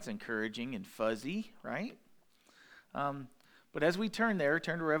It's encouraging and fuzzy, right? But as we turn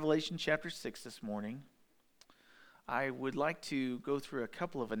to Revelation chapter 6 this morning, I would like to go through a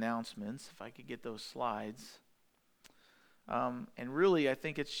couple of announcements, if I could get those slides. And really, I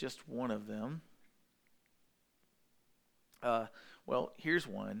think it's just one of them. Well, here's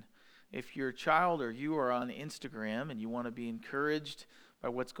one. If your child or you are on Instagram and you want to be encouraged by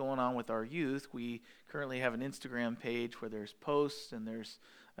what's going on with our youth, we currently have an Instagram page where there's posts and there's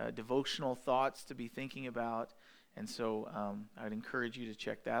devotional thoughts to be thinking about. And so I'd encourage you to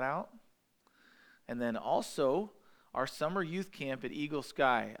check that out. And then also, our summer youth camp at Eagle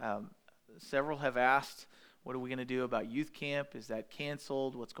Sky. Several have asked, what are we going to do about youth camp? Is that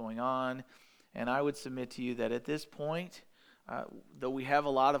canceled? What's going on? And I would submit to you that at this point, though we have a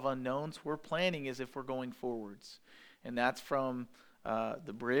lot of unknowns, we're planning as if we're going forwards. And that's from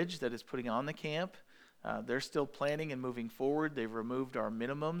the bridge that is putting on the camp. They're still planning and moving forward. They've removed our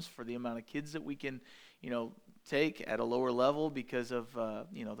minimums for the amount of kids that we can, take at a lower level because of,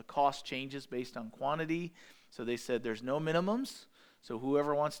 the cost changes based on quantity. So they said there's no minimums. So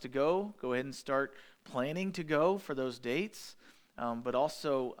whoever wants to go ahead and start planning to go for those dates. But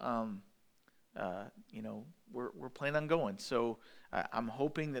also, we're planning on going. So I'm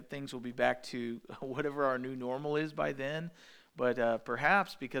hoping that things will be back to whatever our new normal is by then. But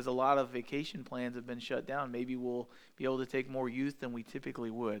perhaps because a lot of vacation plans have been shut down, maybe we'll be able to take more youth than we typically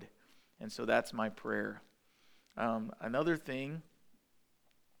would. And so that's my prayer. Another thing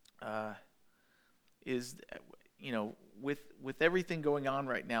is, with everything going on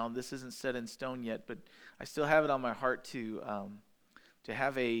right now, and this isn't set in stone yet, but I still have it on my heart to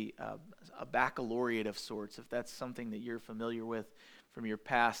have a baccalaureate of sorts, if that's something that you're familiar with from your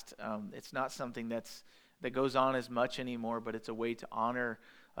past. It's not something that goes on as much anymore, but it's a way to honor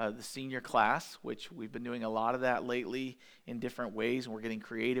the senior class, which we've been doing a lot of that lately in different ways, and we're getting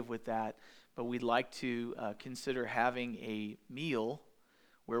creative with that. But we'd like to consider having a meal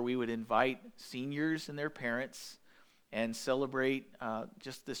where we would invite seniors and their parents and celebrate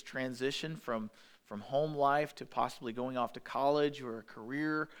just this transition from home life to possibly going off to college or a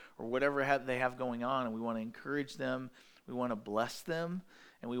career or whatever they have going on. And we want to encourage them, we want to bless them,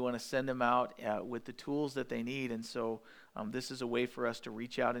 and we want to send them out with the tools that they need. And so this is a way for us to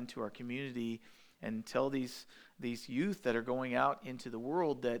reach out into our community and tell these youth that are going out into the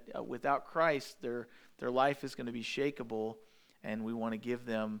world that without Christ, their life is going to be shakeable, and we want to give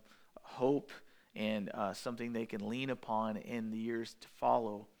them hope and something they can lean upon in the years to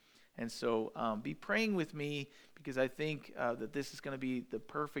follow. And so be praying with me, because I think that this is going to be the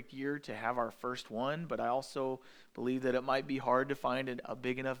perfect year to have our first one, but I also believe that it might be hard to find a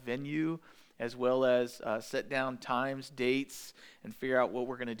big enough venue, as well as set down times, dates, and figure out what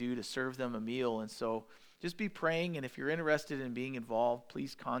we're going to do to serve them a meal. And so just be praying, and if you're interested in being involved,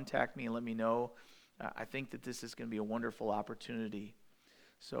 please contact me and let me know. I think that this is going to be a wonderful opportunity.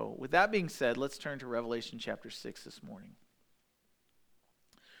 So with that being said, let's turn to Revelation chapter 6 this morning.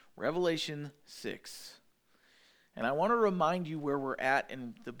 Revelation 6. And I want to remind you where we're at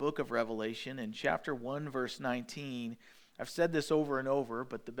in the book of Revelation. In chapter 1, verse 19, I've said this over and over,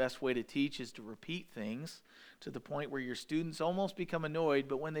 but the best way to teach is to repeat things to the point where your students almost become annoyed,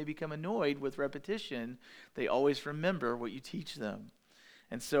 but when they become annoyed with repetition, they always remember what you teach them.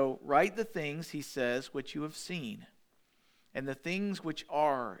 And so, write the things, he says, which you have seen, and the things which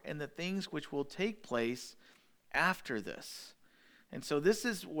are, and the things which will take place after this. And so this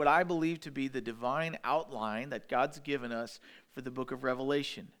is what I believe to be the divine outline that God's given us for the book of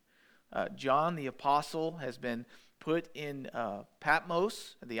Revelation. John the apostle has been put in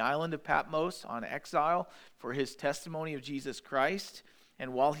Patmos, the island of Patmos, on exile for his testimony of Jesus Christ.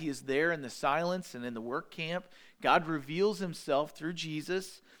 And while he is there in the silence and in the work camp, God reveals himself through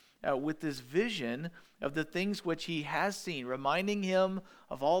Jesus with this vision of the things which he has seen, reminding him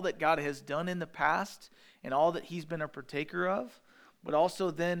of all that God has done in the past and all that he's been a partaker of, but also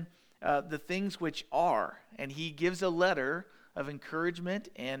then the things which are. And he gives a letter of encouragement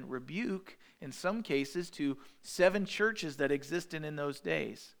and rebuke, in some cases, to 7 churches that existed in those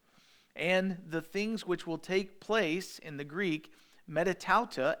days. And the things which will take place in the Greek,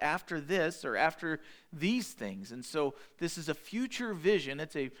 metatauta, after this or after these things. And so this is a future vision.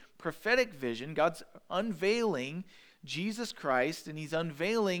 It's a prophetic vision. God's unveiling Jesus Christ, and he's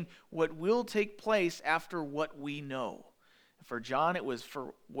unveiling what will take place after what we know. For John, it was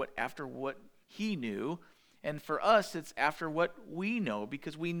after what he knew. And for us, it's after what we know,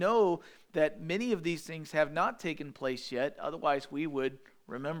 because we know that many of these things have not taken place yet. Otherwise, we would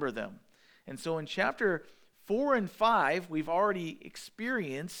remember them. And so in chapter 4 and 5, we've already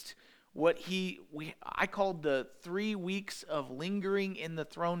experienced I called the 3 weeks of lingering in the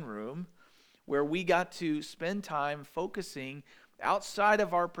throne room, where we got to spend time focusing outside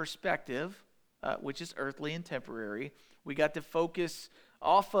of our perspective, which is earthly and temporary. We got to focus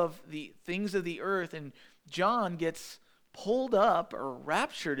off of the things of the earth, and John gets pulled up, or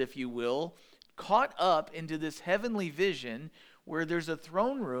raptured, if you will, caught up into this heavenly vision where there's a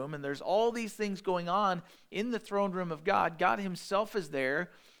throne room and there's all these things going on in the throne room of God. God himself is there.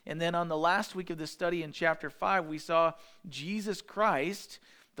 And then on the last week of the study in chapter 5, we saw Jesus Christ,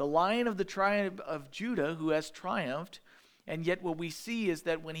 the Lion of the tribe of Judah, who has triumphed. And yet what we see is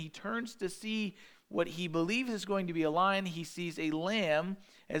that when he turns to see what he believes is going to be a lion, he sees a lamb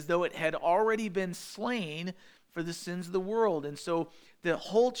as though it had already been slain for the sins of the world. And so the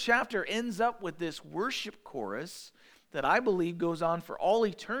whole chapter ends up with this worship chorus that I believe goes on for all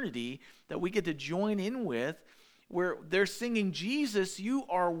eternity, that we get to join in with, where they're singing, Jesus, you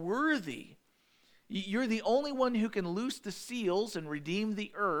are worthy. You're the only one who can loose the seals and redeem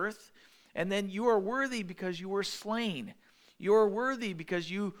the earth. And then you are worthy because you were slain. You are worthy because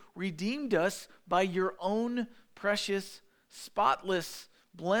you redeemed us by your own precious, spotless,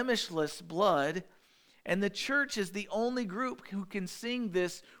 blemishless blood. And the church is the only group who can sing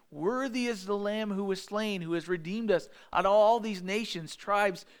this, worthy is the Lamb who was slain, who has redeemed us out of all these nations,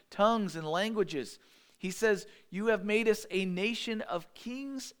 tribes, tongues, and languages. He says, you have made us a nation of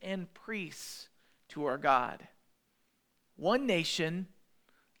kings and priests to our God. One nation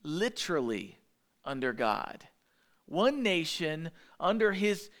literally under God. One nation under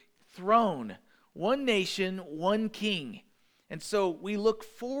his throne. One nation, one king. And so we look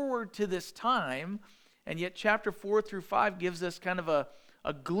forward to this time, and yet chapter 4 through 5 gives us kind of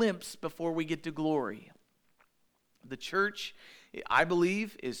a glimpse before we get to glory. The church, I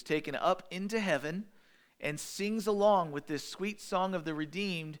believe, is taken up into heaven and sings along with this sweet song of the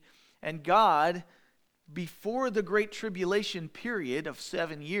redeemed. And God, before the great tribulation period of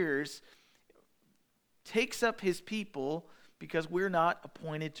 7 years, takes up his people because we're not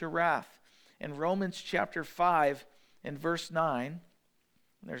appointed to wrath. In Romans chapter 5 and verse 9,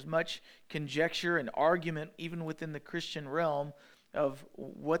 there's much conjecture and argument even within the Christian realm of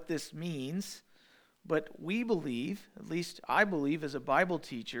what this means. But we believe, at least I believe as a Bible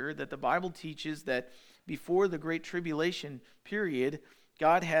teacher, that the Bible teaches that before the Great Tribulation period,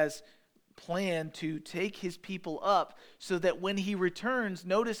 God has planned to take his people up so that when he returns,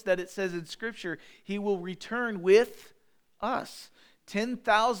 notice that it says in Scripture, he will return with us.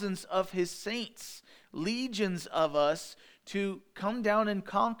 10,000s of his saints, legions of us to come down and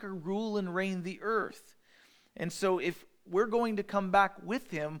conquer, rule, and reign the earth. And so if we're going to come back with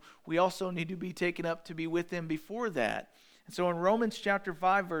him, we also need to be taken up to be with him before that. And so in Romans chapter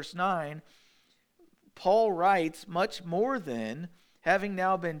 5, verse 9, Paul writes, much more than, having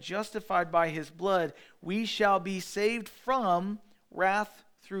now been justified by his blood, we shall be saved from wrath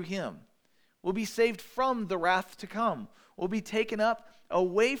through him. We'll be saved from the wrath to come. We'll be taken up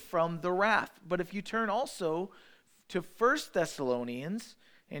away from the wrath. But if you turn also to 1 Thessalonians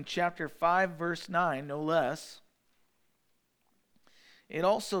in chapter 5, verse 9, no less, it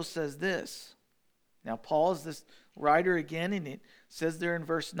also says this. Now, Paul is this writer again, and it says there in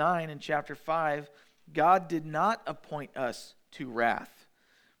verse 9 in chapter 5, God did not appoint us to wrath,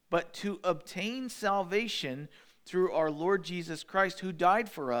 but to obtain salvation through our Lord Jesus Christ, who died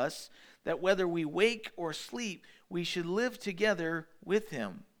for us, that whether we wake or sleep, we should live together with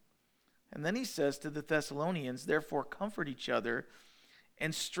him. And then he says to the Thessalonians, therefore comfort each other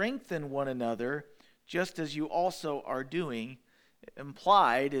and strengthen one another, just as you also are doing.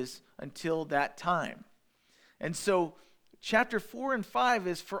 Implied is until that time. And so chapter 4 and 5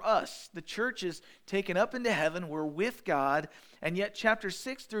 is for us. The church is taken up into heaven. We're with God. And yet chapter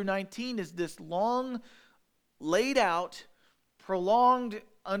 6 through 19 is this long, laid out, prolonged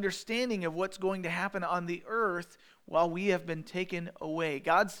understanding of what's going to happen on the earth while we have been taken away.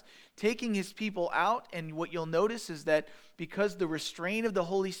 God's taking his people out, and what you'll notice is that because the restraint of the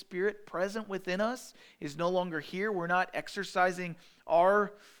Holy Spirit present within us is no longer here, we're not exercising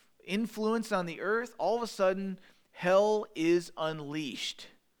our influence on the earth, all of a sudden hell is unleashed.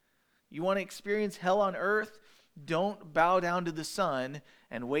 You want to experience hell on earth? Don't bow down to the sun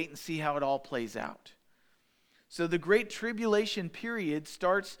and wait and see how it all plays out. So the Great Tribulation period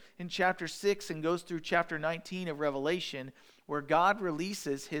starts in chapter 6 and goes through chapter 19 of Revelation, where God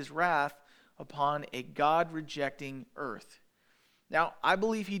releases his wrath upon a God-rejecting earth. Now, I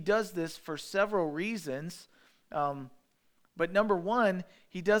believe he does this for several reasons, but number one,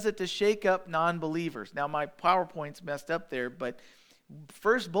 he does it to shake up non-believers. Now, my PowerPoint's messed up there, but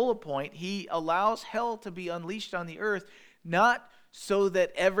first bullet point, he allows hell to be unleashed on the earth, not so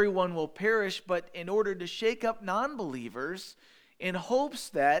that everyone will perish, but in order to shake up non-believers in hopes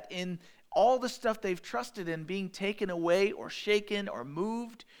that in all the stuff they've trusted in being taken away or shaken or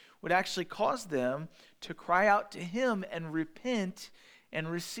moved would actually cause them to cry out to him and repent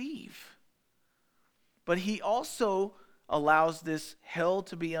and receive. But he also allows this hell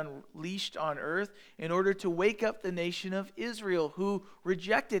to be unleashed on earth in order to wake up the nation of Israel who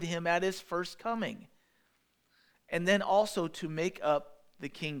rejected him at his first coming. And then also to make up the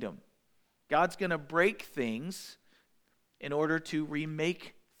kingdom. God's going to break things in order to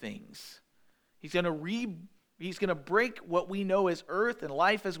remake things. He's going to break what we know as earth and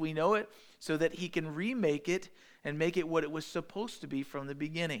life as we know it so that he can remake it and make it what it was supposed to be from the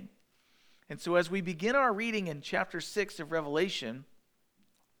beginning. And so as we begin our reading in chapter 6 of Revelation,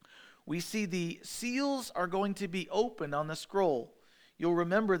 we see the seals are going to be opened on the scroll. You'll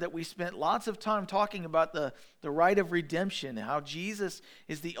remember that we spent lots of time talking about the right of redemption, how Jesus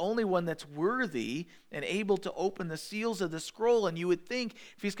is the only one that's worthy and able to open the seals of the scroll. And you would think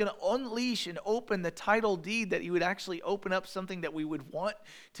if he's going to unleash and open the title deed that he would actually open up something that we would want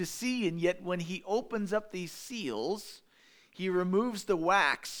to see. And yet when he opens up these seals, he removes the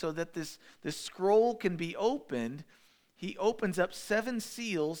wax so that this scroll can be opened. He opens up 7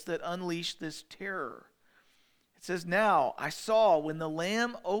 seals that unleash this terror. It says, "Now I saw when the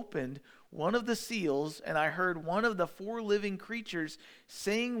Lamb opened one of the seals, and I heard one of the 4 living creatures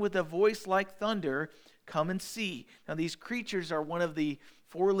saying with a voice like thunder, 'Come and see.'" Now these creatures are one of the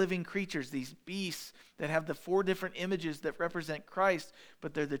 4 living creatures, these beasts that have the 4 different images that represent Christ,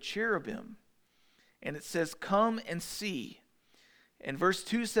 but they're the cherubim. And it says, "Come and see." And verse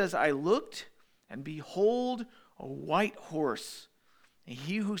 2 says, "I looked, and behold, a white horse. And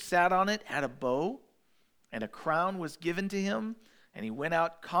he who sat on it had a bow, and a crown was given to him, and he went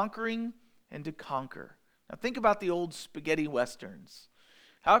out conquering and to conquer." Now think about the old spaghetti westerns.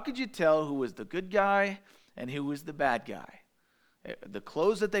 How could you tell who was the good guy and who was the bad guy? The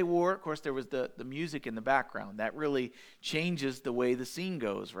clothes that they wore, of course, there was the music in the background. That really changes the way the scene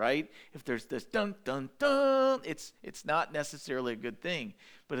goes, right? If there's this dun, dun, dun, it's not necessarily a good thing.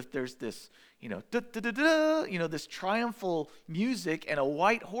 But if there's this, da, da, da, da, this triumphal music and a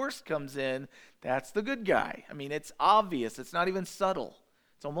white horse comes in, that's the good guy. I mean, it's obvious. It's not even subtle.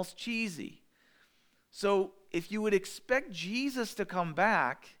 It's almost cheesy. So if you would expect Jesus to come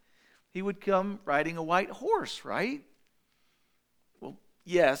back, he would come riding a white horse, right?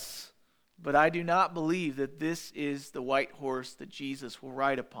 Yes, but I do not believe that this is the white horse that Jesus will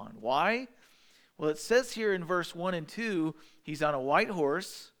ride upon. Why? Well, it says here in verse 1 and 2, he's on a white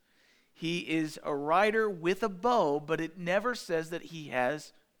horse. He is a rider with a bow, but it never says that he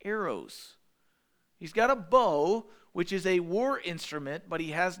has arrows. He's got a bow, which is a war instrument, but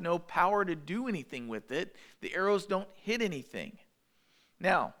he has no power to do anything with it. The arrows don't hit anything.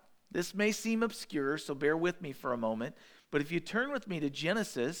 Now, this may seem obscure, so bear with me for a moment. But if you turn with me to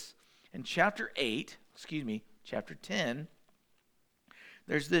Genesis in chapter 10,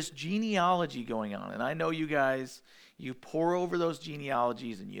 there's this genealogy going on. And I know you guys, you pore over those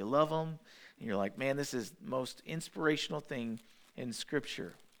genealogies and you love them. And you're like, man, this is the most inspirational thing in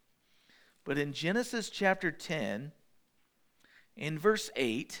Scripture. But in Genesis chapter 10, in verse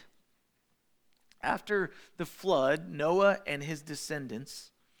 8, after the flood, Noah and his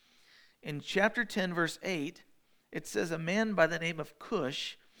descendants, in chapter 10, verse 8, it says, "A man by the name of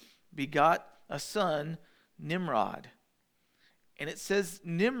Cush begot a son, Nimrod." And it says,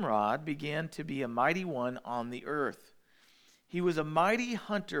 "Nimrod began to be a mighty one on the earth. He was a mighty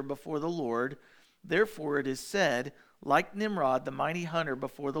hunter before the Lord. Therefore it is said, like Nimrod, the mighty hunter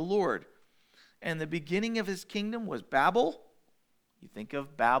before the Lord. And the beginning of his kingdom was Babel." You think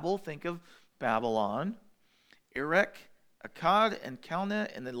of Babel, think of Babylon. "Erech, Akkad, and Calneh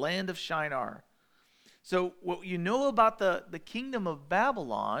in the land of Shinar." So what you know about the kingdom of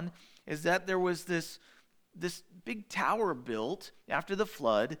Babylon is that there was this big tower built after the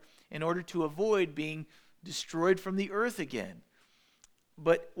flood in order to avoid being destroyed from the earth again.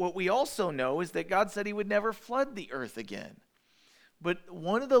 But what we also know is that God said he would never flood the earth again. But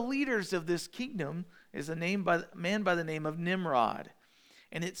one of the leaders of this kingdom is a man by the name of Nimrod.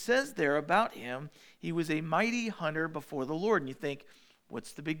 And it says there about him, he was a mighty hunter before the Lord. And you think,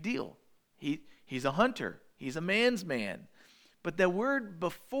 what's the big deal? He's a hunter. He's a man's man. But the word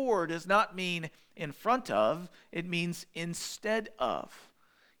before does not mean in front of. It means instead of.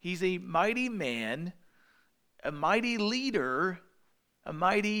 He's a mighty man, a mighty leader, a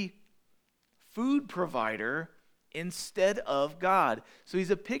mighty food provider instead of God. So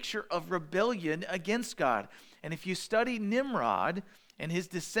he's a picture of rebellion against God. And if you study Nimrod and his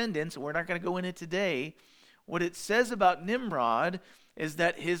descendants, we're not going to go into it today, what it says about Nimrod is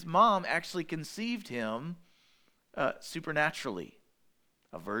that his mom actually conceived him supernaturally.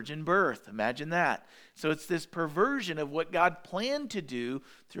 A virgin birth, imagine that. So it's this perversion of what God planned to do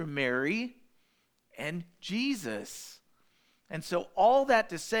through Mary and Jesus. And so all that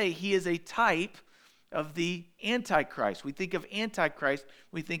to say, he is a type of the Antichrist. We think of Antichrist,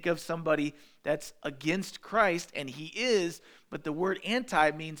 we think of somebody that's against Christ, and he is, but the word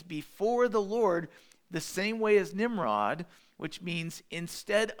anti means before the Lord, the same way as Nimrod, which means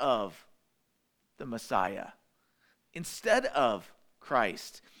instead of the Messiah, instead of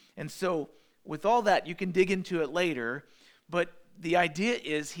Christ. And so with all that, you can dig into it later, but the idea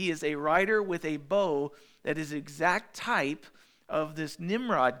is he is a rider with a bow that is exact type of this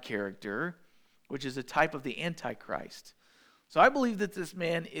Nimrod character, which is a type of the Antichrist. So I believe that this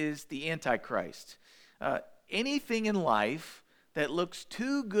man is the Antichrist. Anything in life that looks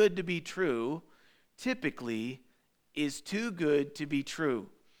too good to be true typically is too good to be true.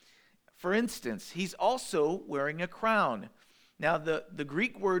 For instance, he's also wearing a crown. Now, the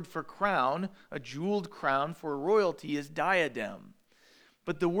Greek word for crown, a jeweled crown for royalty, is diadem.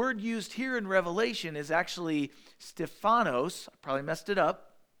 But the word used here in Revelation is actually Stephanos. I probably messed it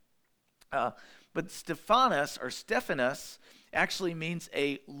up. But Stephanos actually means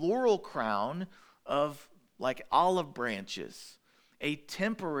a laurel crown of like olive branches, a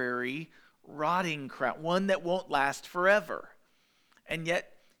temporary rotting crown, one that won't last forever. And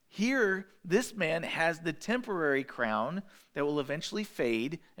yet here, this man has the temporary crown that will eventually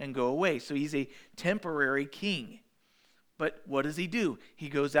fade and go away. So he's a temporary king. But what does he do? He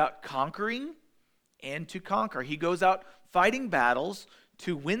goes out conquering and to conquer. He goes out fighting battles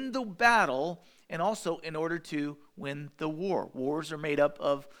to win the battle and also in order to win the war. Wars are made up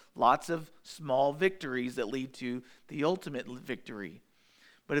of lots of small victories that lead to the ultimate victory.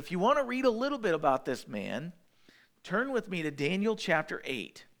 But if you want to read a little bit about this man, turn with me to Daniel chapter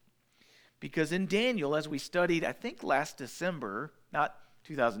 8. Because in Daniel, as we studied, I think last December, not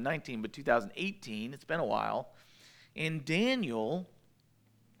 2019, but 2018, it's been a while, in Daniel,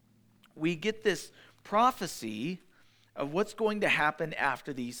 we get this prophecy of what's going to happen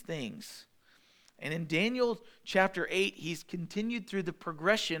after these things. And in Daniel chapter 8, he's continued through the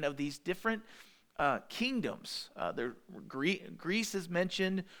progression of these different kingdoms. Greece is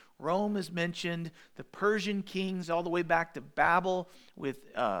mentioned, Rome is mentioned, the Persian kings all the way back to Babel with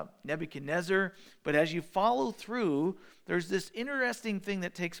Nebuchadnezzar. But as you follow through, there's this interesting thing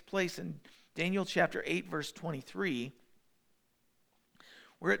that takes place in Daniel chapter 8, verse 23,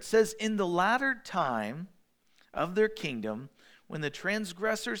 where it says, "In the latter time of their kingdom, when the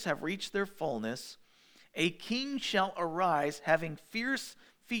transgressors have reached their fullness, a king shall arise having fierce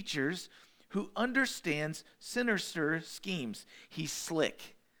features, who understands sinister schemes." He's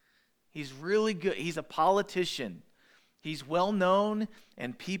slick. He's really good. He's a politician. He's well known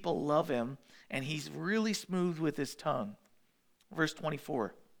and people love him, and he's really smooth with his tongue. Verse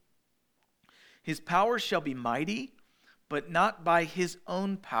 24. "His power shall be mighty, but not by his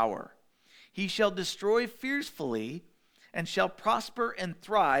own power. He shall destroy fiercely and shall prosper and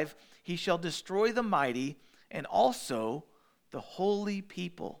thrive. He shall destroy the mighty and also the holy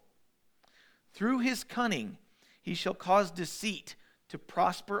people. Through his cunning he shall cause deceit to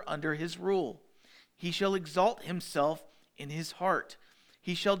prosper under his rule. He shall exalt himself in his heart.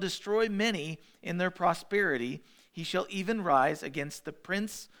 He shall destroy many in their prosperity. He shall even rise against the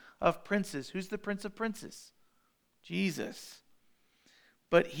prince of princes." Who's the prince of princes? Jesus.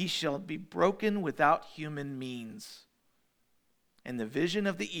 "But he shall be broken without human means. And the vision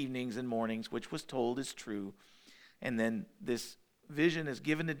of the evenings and mornings which was told is true." And then this vision is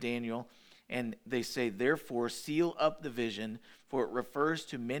given to Daniel, and they say, "Therefore seal up the vision, for it refers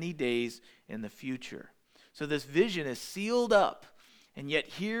to many days in the future." So this vision is sealed up. And yet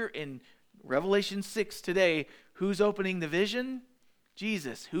here in Revelation 6 today, who's opening the vision?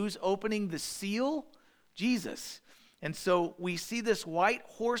 Jesus. Who's opening the seal? Jesus. And so we see this white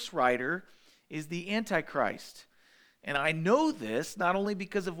horse rider is the Antichrist. And I know this not only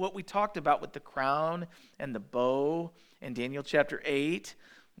because of what we talked about with the crown and the bow in Daniel chapter 8,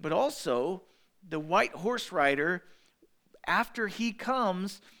 but also the white horse rider, after he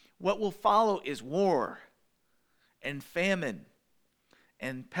comes, what will follow is war and famine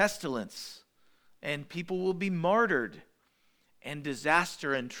and pestilence, and people will be martyred, and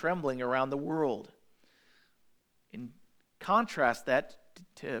disaster and trembling around the world. In contrast that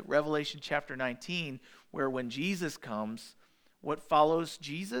to Revelation chapter 19, where when Jesus comes, what follows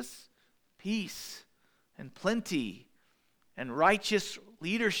Jesus? Peace and plenty and righteous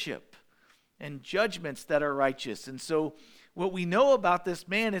leadership and judgments that are righteous. And so what we know about this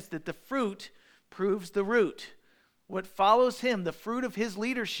man is that the fruit proves the root. What follows him, the fruit of his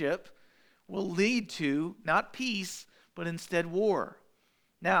leadership, will lead to not peace, but instead war.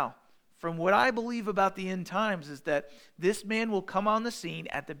 Now, from what I believe about the end times is that this man will come on the scene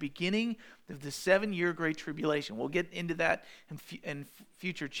at the beginning of the 7-year Great Tribulation. We'll get into that in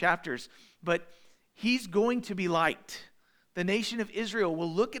future chapters. But he's going to be liked. The nation of Israel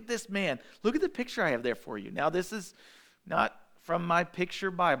will look at this man. Look at the picture I have there for you. Now, this is not from my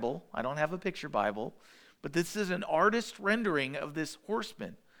picture Bible. I don't have a picture Bible. But this is an artist rendering of this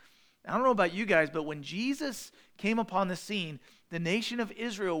horseman. I don't know about you guys, but when Jesus came upon the scene, the nation of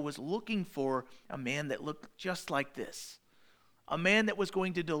Israel was looking for a man that looked just like this. A man that was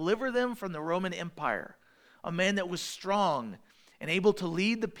going to deliver them from the Roman Empire. A man that was strong and able to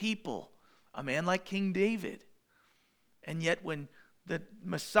lead the people. A man like King David. And yet when the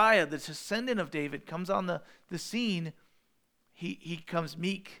Messiah, the descendant of David, comes on the scene, he comes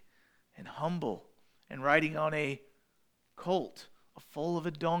meek and humble and riding on a colt, a foal of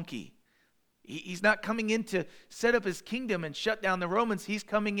a donkey. He's not coming in to set up his kingdom and shut down the Romans. He's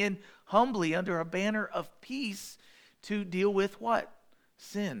coming in humbly under a banner of peace to deal with what?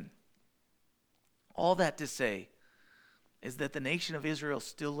 Sin. All that to say is that the nation of Israel is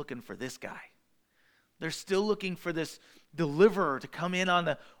still looking for this guy. They're still looking for this deliverer to come in on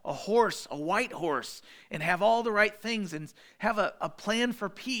a horse, a white horse, and have all the right things and have a plan for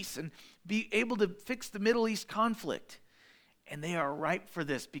peace and be able to fix the Middle East conflict. And they are ripe for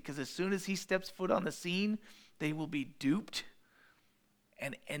this because as soon as he steps foot on the scene, they will be duped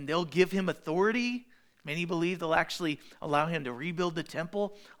and they'll give him authority. Many believe they'll actually allow him to rebuild the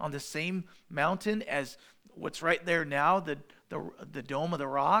temple on the same mountain as what's right there now, the Dome of the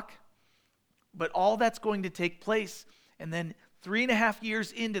Rock. But all that's going to take place. And then 3.5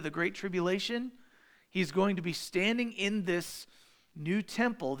 years into the Great Tribulation, he's going to be standing in this new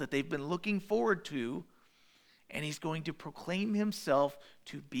temple that they've been looking forward to. And he's going to proclaim himself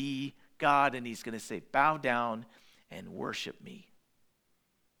to be God. And he's going to say, bow down and worship me.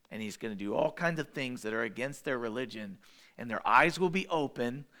 And he's going to do all kinds of things that are against their religion. And their eyes will be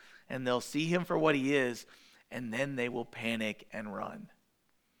open. And they'll see him for what he is. And then they will panic and run.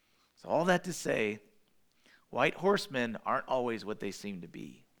 So all that to say, white horsemen aren't always what they seem to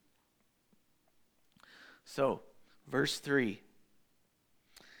be. So, verse 3.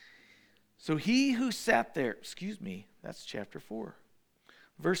 So he who sat there, that's chapter 4.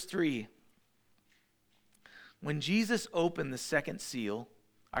 Verse 3. When Jesus opened the second seal,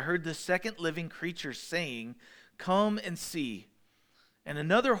 I heard the second living creature saying, "Come and see." And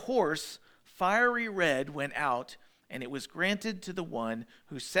another horse, fiery red, went out, and it was granted to the one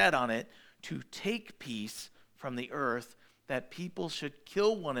who sat on it to take peace from the earth, that people should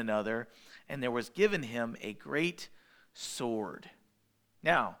kill one another, and there was given him a great sword.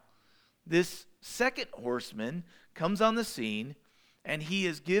 Now, this second horseman comes on the scene, and he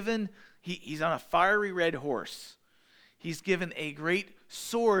is given, he's on a fiery red horse. He's given a great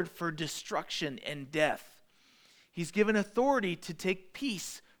sword for destruction and death. He's given authority to take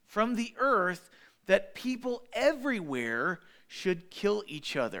peace from the earth, that people everywhere should kill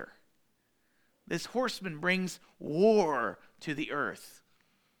each other. This horseman brings war to the earth.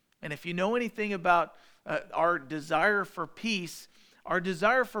 And if you know anything about our desire for peace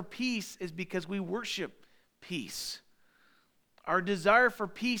is because we worship peace. Our desire for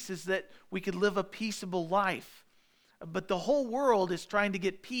peace is that we could live a peaceable life. But the whole world is trying to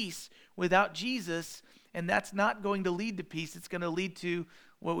get peace without Jesus, and that's not going to lead to peace. It's going to lead to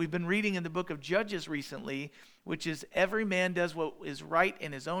what we've been reading in the book of Judges recently, which is every man does what is right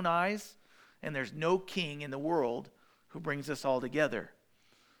in his own eyes, and there's no king in the world who brings us all together.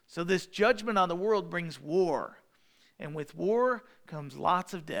 So this judgment on the world brings war. And with war comes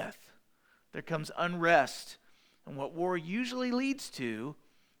lots of death. There comes unrest. And what war usually leads to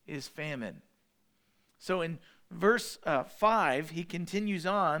is famine. So in verse 5, he continues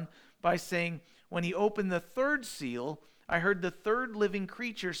on by saying, when he opened the third seal, I heard the third living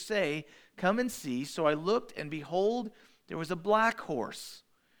creature say, "Come and see." So I looked, and behold, there was a black horse.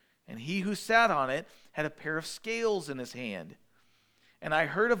 And he who sat on it had a pair of scales in his hand. And I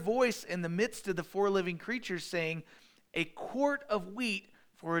heard a voice in the midst of the 4 living creatures saying, "A quart of wheat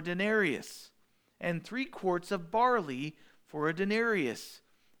for a denarius, and 3 quarts of barley for a denarius,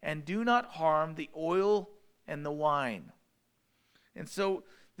 and do not harm the oil and the wine." And so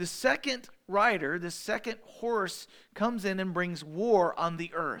the second rider, the second horse, comes in and brings war on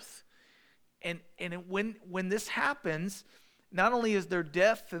the earth. And when this happens, not only is there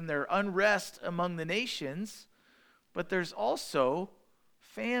death and there unrest among the nations, but there's also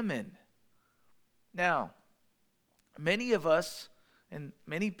famine. Now, many of us, And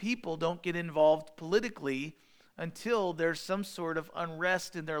many people don't get involved politically until there's some sort of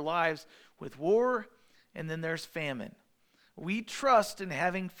unrest in their lives with war, and then there's famine. We trust in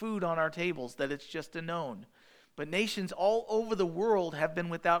having food on our tables, that it's just a known. But nations all over the world have been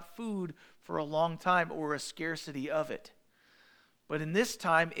without food for a long time, or a scarcity of it. But in this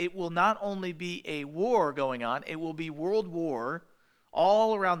time, it will not only be a war going on, it will be world war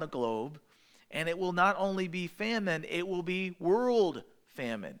all around the globe. And it will not only be famine, it will be world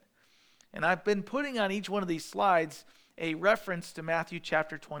famine. And I've been putting on each one of these slides a reference to Matthew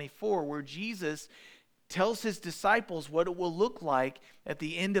chapter 24, where Jesus tells his disciples what it will look like at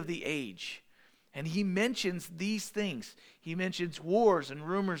the end of the age. And he mentions these things. He mentions wars and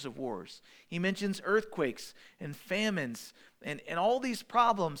rumors of wars. He mentions earthquakes and famines and all these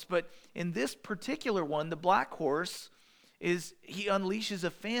problems. But in this particular one, the black horse, he unleashes a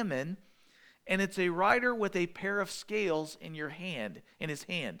famine, and it's a rider with a pair of scales in his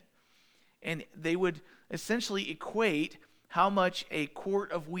hand. And they would essentially equate how much a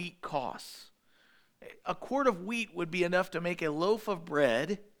quart of wheat costs. A quart of wheat would be enough to make a loaf of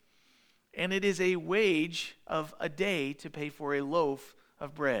bread, and it is a wage of a day to pay for a loaf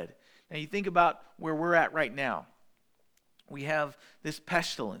of bread. Now you think about where we're at right now. We have this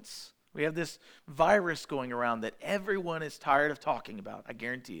pestilence. We have this virus going around that everyone is tired of talking about. I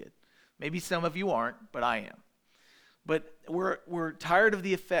guarantee it. Maybe some of you aren't, but I am. But we're tired of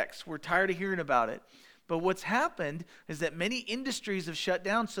the effects. We're tired of hearing about it. But what's happened is that many industries have shut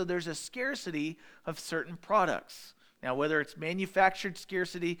down, so there's a scarcity of certain products. Now, whether it's manufactured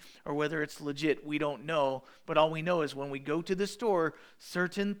scarcity or whether it's legit, we don't know. But all we know is when we go to the store,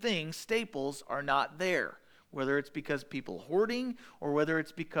 certain things, staples, are not there. Whether it's because people hoarding or whether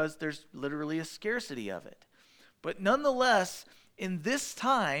it's because there's literally a scarcity of it. But nonetheless, in this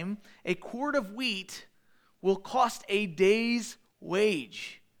time, a quart of wheat will cost a day's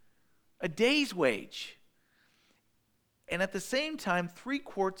wage. A day's wage. And at the same time, 3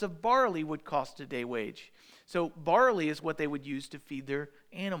 quarts of barley would cost a day wage. So barley is what they would use to feed their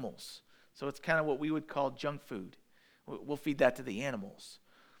animals. So it's kind of what we would call junk food. We'll feed that to the animals.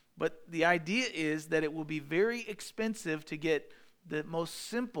 But the idea is that it will be very expensive to get the most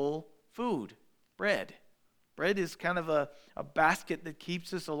simple food, bread. Bread is kind of a basket that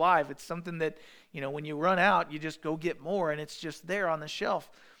keeps us alive. It's something that, when you run out, you just go get more, and it's just there on the shelf.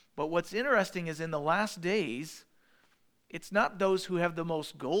 But what's interesting is in the last days, it's not those who have the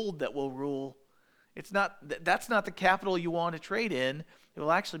most gold that will rule. That's not the capital you want to trade in. It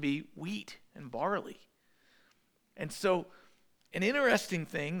will actually be wheat and barley. And so an interesting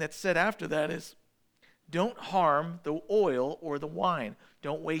thing that's said after that is, don't harm the oil or the wine.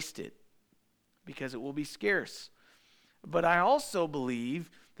 Don't waste it, because it will be scarce. But I also believe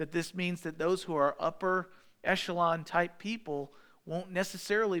that this means that those who are upper echelon type people won't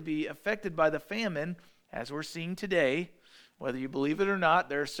necessarily be affected by the famine, as we're seeing today. Whether you believe it or not,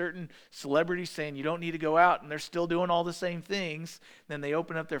 there are certain celebrities saying you don't need to go out, and they're still doing all the same things. Then they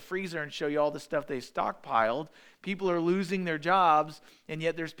open up their freezer and show you all the stuff they stockpiled. People are losing their jobs, and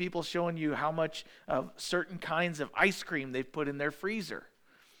yet there's people showing you how much of certain kinds of ice cream they've put in their freezer.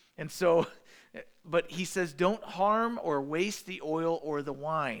 And so, but he says, don't harm or waste the oil or the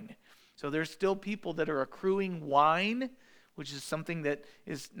wine. So there's still people that are accruing wine, which is something that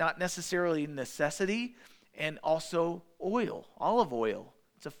is not necessarily a necessity, and also oil, olive oil.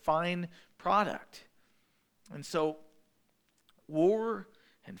 It's a fine product. And so war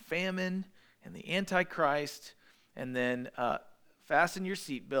and famine and the Antichrist, and then fasten your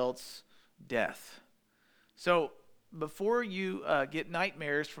seatbelts, death. So before you get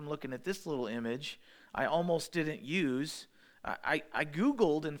nightmares from looking at this little image, I almost didn't use. I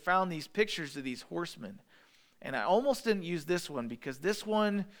Googled and found these pictures of these horsemen. And I almost didn't use this one because this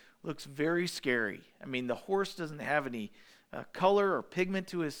one looks very scary. I mean, the horse doesn't have any color or pigment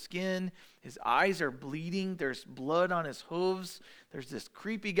to his skin. His eyes are bleeding. There's blood on his hooves. There's this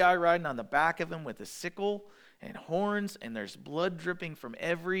creepy guy riding on the back of him with a sickle and horns, and there's blood dripping from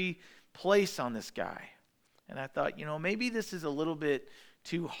every place on this guy. And I thought, maybe this is a little bit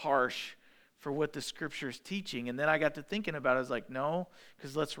too harsh for what the scripture is teaching. And then I got to thinking about it. I was like, no,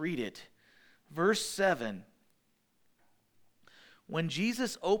 because let's read it. Verse 7. When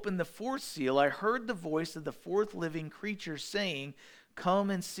Jesus opened the 4th seal, I heard the voice of the 4th living creature saying, "Come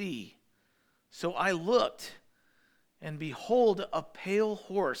and see." So I looked, and behold, a pale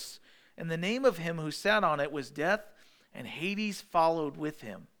horse, and the name of him who sat on it was Death, and Hades followed with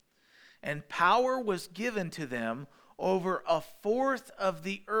him. And power was given to them over 1/4 of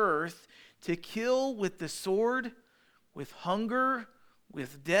the earth to kill with the sword, with hunger,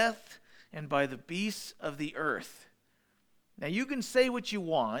 with death, and by the beasts of the earth. Now, you can say what you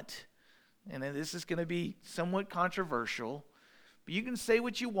want, and this is going to be somewhat controversial, but you can say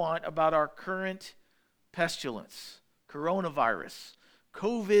what you want about our current pestilence, coronavirus,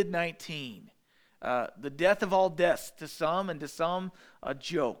 COVID-19, the death of all deaths to some, and to some a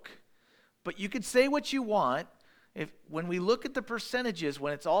joke. But you can say what you want. When we look at the percentages,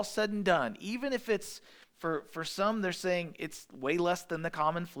 when it's all said and done, even if it's for some, they're saying it's way less than the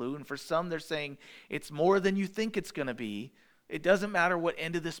common flu, and for some, they're saying it's more than you think it's going to be. It doesn't matter what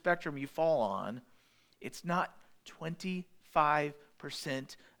end of the spectrum you fall on. It's not 25%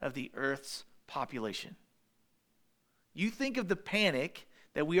 of the Earth's population. You think of the panic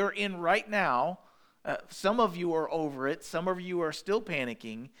that we are in right now. Some of you are over it. Some of you are still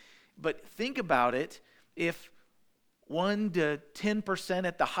panicking. But think about it. If 1 to 10%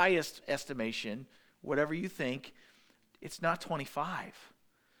 at the highest estimation, whatever you think, it's not 25.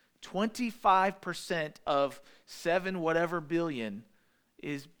 25% of 7 whatever billion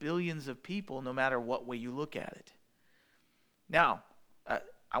is billions of people, no matter what way you look at it. Now,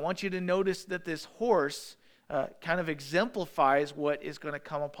 I want you to notice that this horse kind of exemplifies what is going to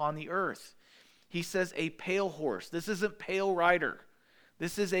come upon the earth. He says a pale horse. This isn't pale rider.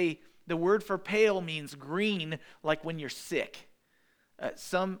 This is the word for pale means green, like when you're sick.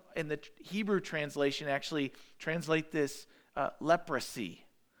 Some in the Hebrew translation actually translate this leprosy.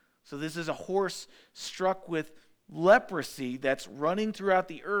 So this is a horse struck with leprosy that's running throughout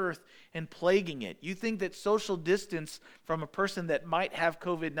the earth and plaguing it. You think that social distance from a person that might have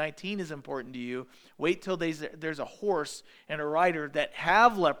COVID-19 is important to you. Wait till there's a horse and a rider that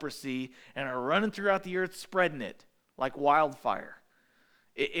have leprosy and are running throughout the earth spreading it like wildfire.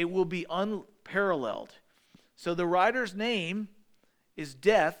 It will be unparalleled. So the rider's name is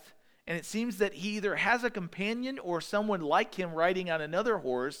Death, and it seems that he either has a companion or someone like him riding on another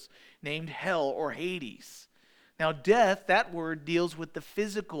horse named Hell or Hades. Now, death, that word deals with the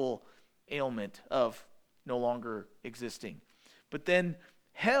physical ailment of no longer existing. But then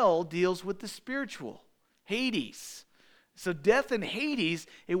hell deals with the spiritual, Hades. So death and Hades,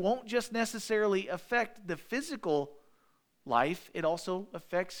 it won't just necessarily affect the physical life, it also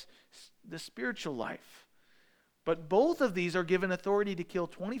affects the spiritual life. But both of these are given authority to kill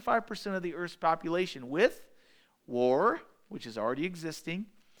 25% of the earth's population with war, which is already existing,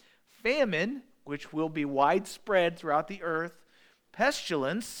 famine, which will be widespread throughout the earth,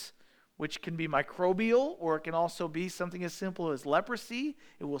 pestilence, which can be microbial, or it can also be something as simple as leprosy.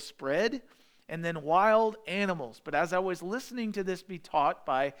 It will spread. And then wild animals. But as I was listening to this be taught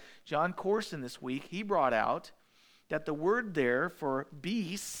by John Corson this week, he brought out that the word there for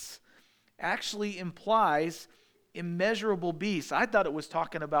beasts actually implies immeasurable beasts. I thought it was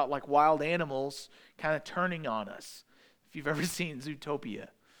talking about like wild animals kind of turning on us. If you've ever seen Zootopia,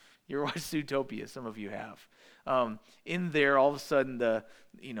 you ever watched Zootopia? Some of you have. In there, all of a sudden,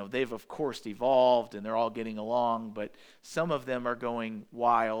 they've of course evolved and they're all getting along, but some of them are going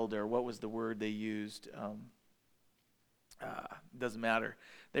wild, or what was the word they used? Doesn't matter.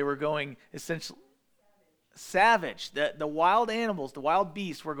 They were going essentially savage. The wild animals, the wild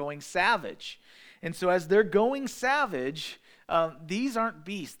beasts were going savage. And so as they're going savage, these aren't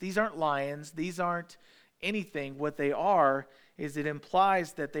beasts. These aren't lions. These aren't anything. What they are is it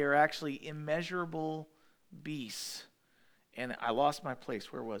implies that they are actually immeasurable beasts. And I lost my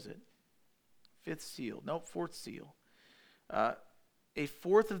place. Where was it? Fourth seal. A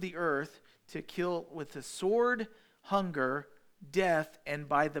fourth of the earth to kill with the sword, hunger, death, and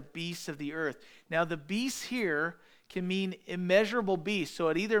by the beasts of the earth. Now the beasts here can mean immeasurable beasts. So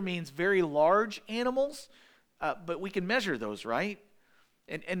it either means very large animals, but we can measure those, right?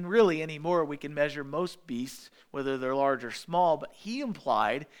 And really anymore we can measure most beasts, whether they're large or small. But he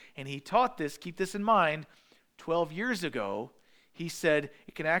implied, and he taught this, keep this in mind, 12 years ago, he said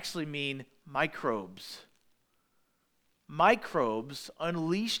it can actually mean microbes. Microbes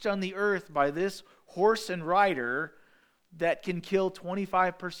unleashed on the earth by this horse and rider that can kill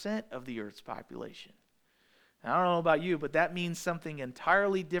 25% of the earth's population. Now, I don't know about you, but that means something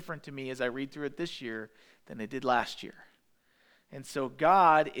entirely different to me as I read through it this year than it did last year. And so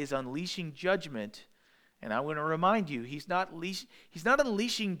God is unleashing judgment, and I want to remind you, He's not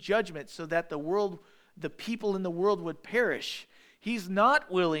unleashing judgment so that the people in the world would perish. He's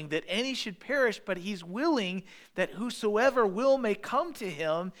not willing that any should perish, but He's willing that whosoever will may come to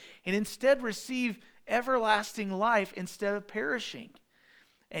Him and instead receive everlasting life instead of perishing.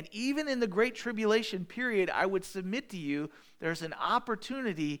 And even in the Great Tribulation period, I would submit to you, there's an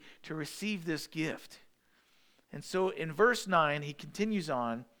opportunity to receive this gift. And so in verse 9, he continues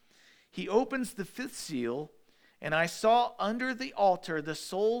on. He opens the fifth seal, And I saw under the altar the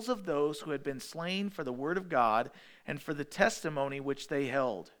souls of those who had been slain for the word of God and for the testimony which they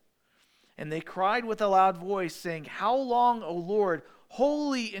held. And they cried with a loud voice, saying, How long, O Lord,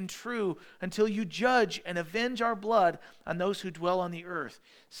 holy and true, until you judge and avenge our blood on those who dwell on the earth?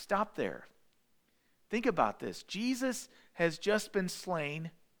 Stop there. Think about this. Jesus has just been slain.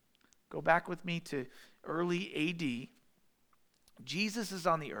 Go back with me to early AD. Jesus is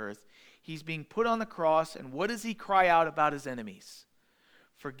on the earth. He's being put on the cross, and what does he cry out about his enemies?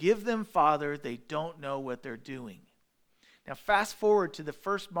 Forgive them, Father, they don't know what they're doing. Now fast forward to the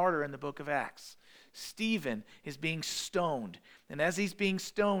first martyr in the book of Acts. Stephen is being stoned, and as he's being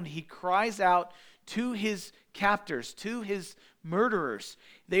stoned, he cries out to his captors, to his murderers.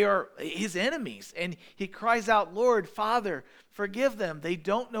 They are his enemies, and he cries out, Lord, Father, forgive them. They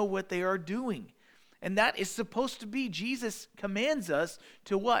don't know what they are doing. And that is supposed to be, Jesus commands us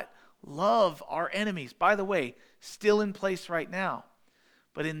to what? Love our enemies. By the way, still in place right now.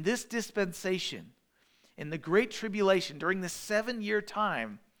 But in this dispensation, in the Great Tribulation, during the 7-year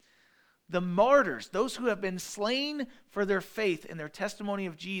time, the martyrs, those who have been slain for their faith and their testimony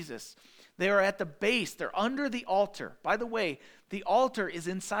of Jesus, they are at the base. They're under the altar. By the way, the altar is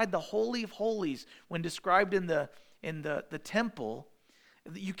inside the Holy of Holies when described in the temple.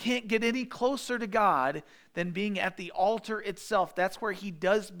 You can't get any closer to God than being at the altar itself. That's where he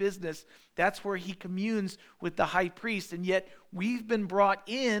does business. That's where he communes with the high priest. And yet we've been brought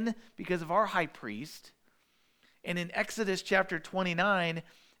in because of our high priest. And in Exodus chapter 29,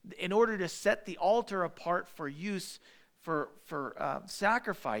 in order to set the altar apart for use for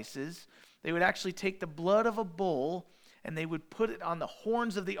sacrifices, they would actually take the blood of a bull and they would put it on the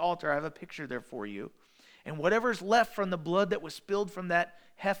horns of the altar. I have a picture there for you. And whatever's left from the blood that was spilled from that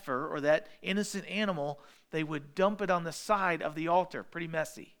heifer or that innocent animal, they would dump it on the side of the altar. Pretty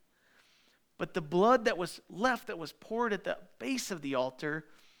messy. But the blood that was left, that was poured at the base of the altar,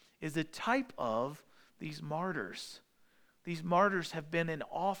 is a type of these martyrs. These martyrs have been an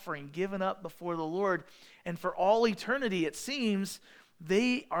offering given up before the Lord. And for all eternity, it seems,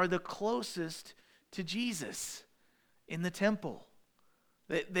 they are the closest to Jesus in the temple.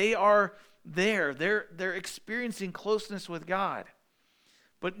 They are there. They're experiencing closeness with God.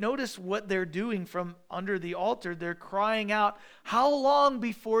 But notice what they're doing from under the altar. They're crying out, how long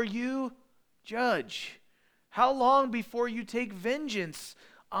before you judge? How long before you take vengeance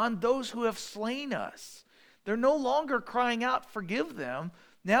on those who have slain us? They're no longer crying out, forgive them.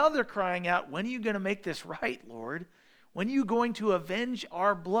 Now they're crying out, when are you going to make this right, Lord? When are you going to avenge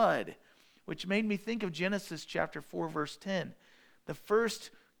our blood? Which made me think of Genesis chapter 4, verse 10. The first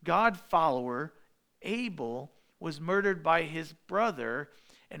God follower, Abel, was murdered by his brother.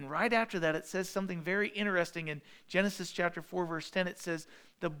 And right after that, it says something very interesting. In Genesis chapter 4, verse 10, it says,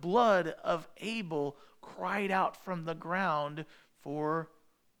 the blood of Abel cried out from the ground for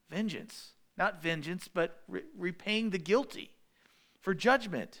vengeance. Not vengeance, but repaying the guilty, for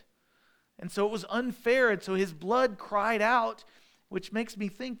judgment. And so it was unfair, and so his blood cried out, which makes me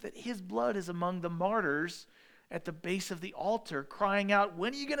think that his blood is among the martyrs at the base of the altar, crying out,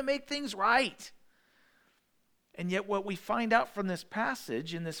 when are you going to make things right? And yet what we find out from this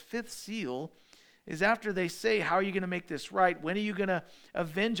passage in this fifth seal is after they say, how are you going to make this right? When are you going to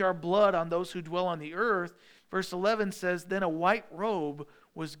avenge our blood on those who dwell on the earth? Verse 11 says, then a white robe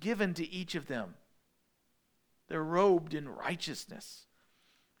was given to each of them. They're robed in righteousness.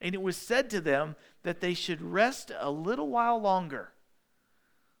 And it was said to them that they should rest a little while longer.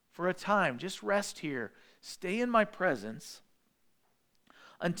 For a time, just rest here. Stay in my presence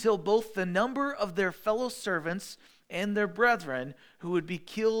until both the number of their fellow servants and their brethren who would be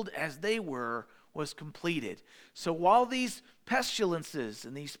killed as they were was completed. So while these pestilences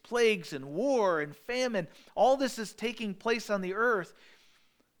and these plagues and war and famine, all this is taking place on the earth,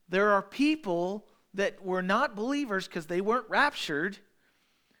 there are people that were not believers because they weren't raptured,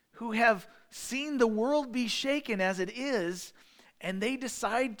 who have seen the world be shaken as it is, and they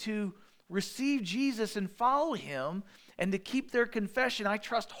decide to receive Jesus and follow him and to keep their confession, I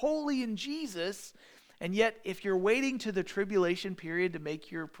trust wholly in Jesus. And yet, if you're waiting to the tribulation period to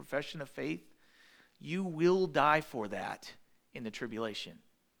make your profession of faith, you will die for that in the tribulation.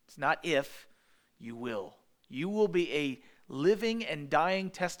 It's not if, you will. You will be a living and dying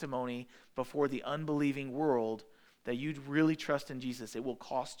testimony before the unbelieving world that you really trust in Jesus. It will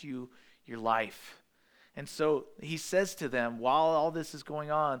cost you your life. And so he says to them, while all this is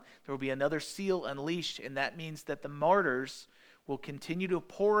going on, there will be another seal unleashed, and that means that the martyrs will continue to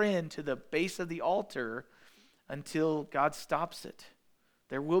pour into the base of the altar until God stops it.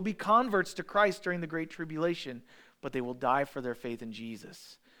 There will be converts to Christ during the Great Tribulation, but they will die for their faith in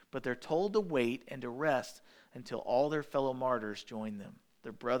Jesus. But they're told to wait and to rest until all their fellow martyrs join them,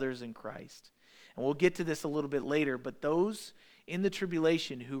 their brothers in Christ. And we'll get to this a little bit later, but those in the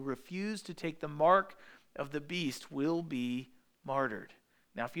tribulation who refuse to take the mark of the beast will be martyred.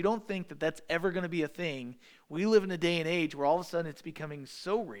 Now, if you don't think that that's ever going to be a thing, we live in a day and age where all of a sudden it's becoming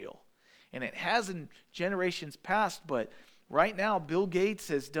so real. And it has in generations past, but right now Bill Gates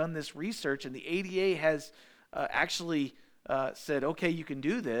has done this research, and the ADA has actually said, okay, you can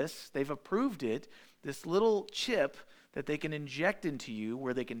do this. They've approved it. This little chip that they can inject into you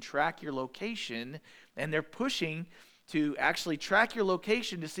where they can track your location, and they're pushing to actually track your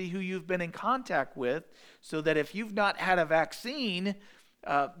location to see who you've been in contact with, so that if you've not had a vaccine,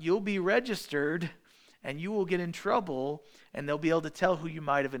 you'll be registered and you will get in trouble, and they'll be able to tell who you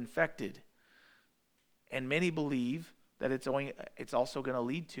might have infected. And many believe that it's also going to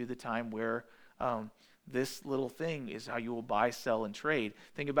lead to the time where this little thing is how you will buy, sell, and trade.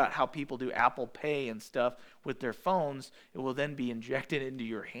 Think about how people do Apple Pay and stuff with their phones. It will then be injected into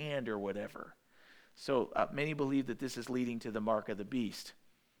your hand or whatever. So many believe that this is leading to the mark of the beast.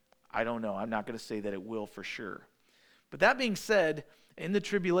 I don't know. I'm not going to say that it will for sure. But that being said, in the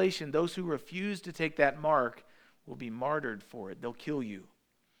tribulation, those who refuse to take that mark will be martyred for it. They'll kill you.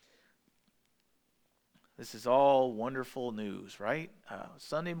 This is all wonderful news, right?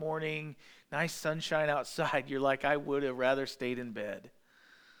 Sunday morning, nice sunshine outside. You're like, I would have rather stayed in bed.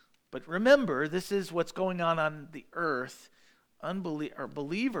 But remember, this is what's going on the earth.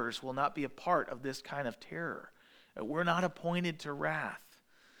 Believers will not be a part of this kind of terror. We're not appointed to wrath.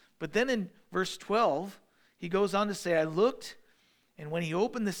 But then in verse 12, he goes on to say, I looked, and when he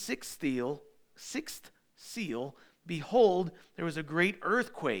opened the sixth seal, behold, there was a great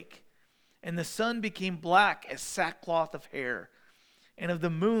earthquake, and the sun became black as sackcloth of hair, and of the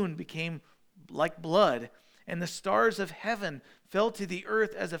moon became like blood, and the stars of heaven fell to the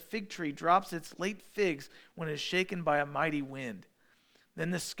earth as a fig tree drops its late figs when it is shaken by a mighty wind.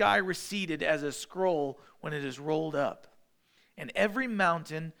 Then the sky receded as a scroll when it is rolled up, and every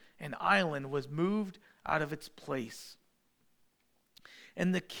mountain and island was moved out of its place.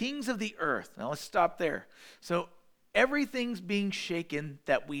 And the kings of the earth, now let's stop there. So everything's being shaken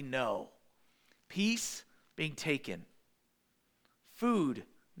that we know. Peace being taken. Food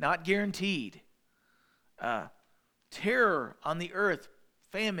not guaranteed. Terror on the earth,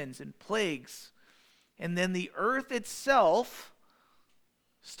 famines and plagues. And then the earth itself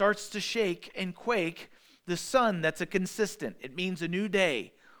starts to shake and quake. The sun, that's a consistent. It means a new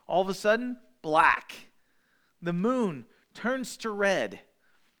day. All of a sudden, black. The moon turns to red.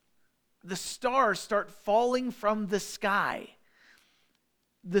 The stars start falling from the sky.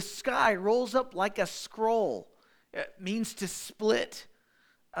 The sky rolls up like a scroll. It means to split.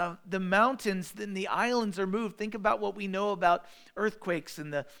 The mountains and the islands are moved. Think about what we know about earthquakes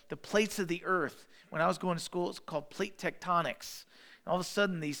and the plates of the earth. When I was going to school, it's called plate tectonics. And all of a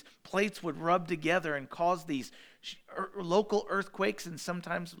sudden, these plates would rub together and cause these local earthquakes, and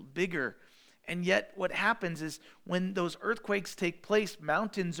sometimes bigger. And yet what happens is when those earthquakes take place,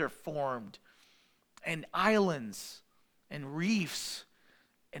 mountains are formed, and islands, and reefs,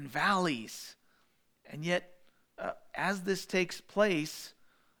 and valleys. And yet, as this takes place,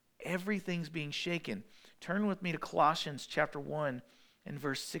 everything's being shaken. Turn with me to Colossians chapter 1 and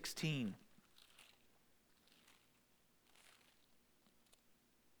verse 16.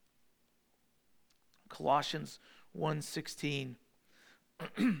 Colossians 1:16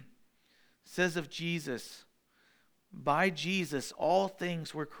 says of Jesus, by Jesus all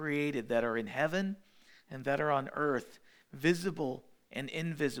things were created that are in heaven and that are on earth, visible and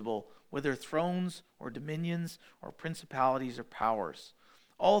invisible, whether thrones or dominions or principalities or powers.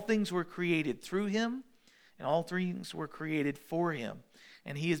 All things were created through him, and all things were created for him.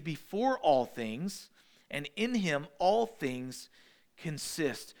 And he is before all things, and in him all things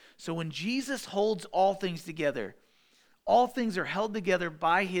consist. So when Jesus holds all things together, all things are held together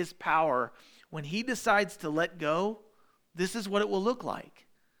by his power. When he decides to let go, this is what it will look like.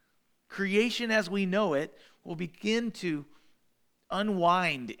 Creation as we know it will begin to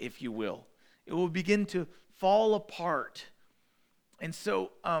unwind, if you will. It will begin to fall apart. And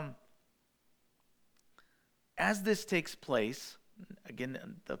so, as this takes place,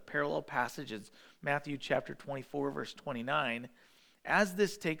 again, the parallel passage is Matthew chapter 24, verse 29. As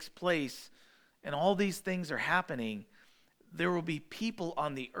this takes place and all these things are happening, there will be people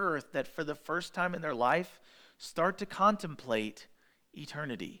on the earth that for the first time in their life start to contemplate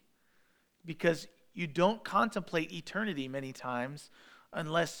eternity. Because you don't contemplate eternity many times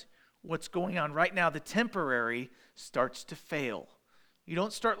unless what's going on right now, the temporary, starts to fail. You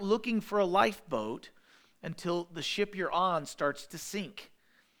don't start looking for a lifeboat until the ship you're on starts to sink.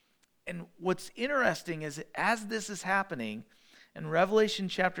 And what's interesting is as this is happening, in Revelation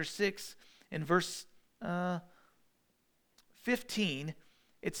chapter 6, in verse 15,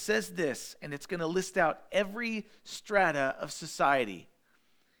 it says this, and it's going to list out every strata of society.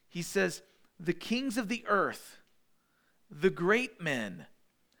 He says, the kings of the earth, the great men,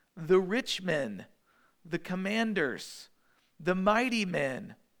 the rich men, the commanders, the mighty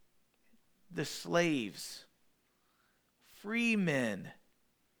men, the slaves, free men,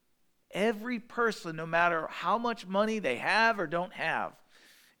 every person, no matter how much money they have or don't have,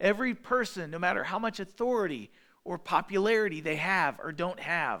 every person, no matter how much authority or popularity they have or don't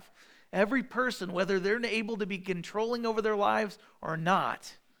have, every person, whether they're able to be controlling over their lives or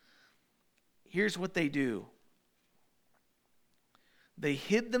not, here's what they do. They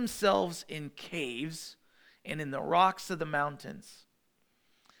hid themselves in caves and in the rocks of the mountains.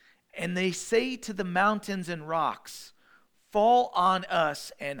 And they say to the mountains and rocks, fall on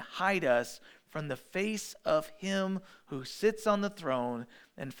us and hide us from the face of him who sits on the throne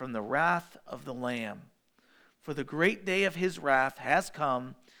and from the wrath of the Lamb. For the great day of his wrath has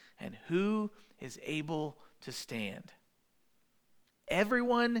come, and who is able to stand?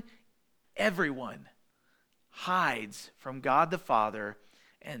 Everyone hides from God the Father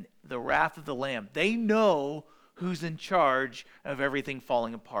and the wrath of the Lamb. They know who's in charge of everything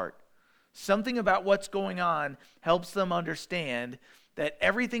falling apart. Something about what's going on helps them understand that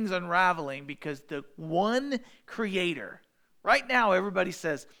everything's unraveling because the one creator, right now everybody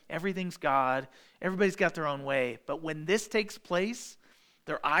says everything's God, everybody's got their own way. But when this takes place,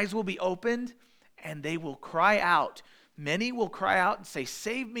 their eyes will be opened and they will cry out. Many will cry out and say,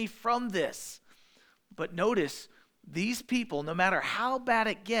 save me from this. But notice, these people, no matter how bad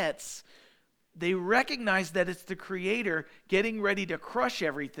it gets, they recognize that it's the Creator getting ready to crush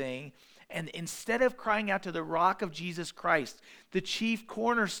everything. And instead of crying out to the rock of Jesus Christ, the chief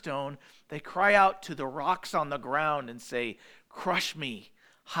cornerstone, they cry out to the rocks on the ground and say, crush me,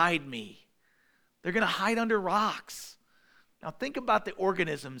 hide me. They're going to hide under rocks. Now think about the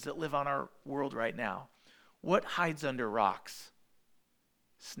organisms that live on our world right now. What hides under rocks?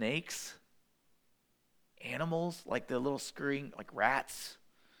 Snakes? Animals, like the little scurrying, like rats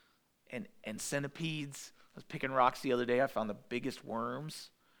and centipedes. I was picking rocks the other day. I found the biggest worms.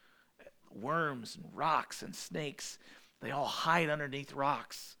 Worms and rocks and snakes, they all hide underneath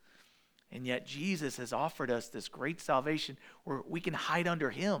rocks. And yet Jesus has offered us this great salvation where we can hide under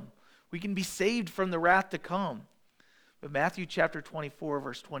him. We can be saved from the wrath to come. But Matthew chapter 24,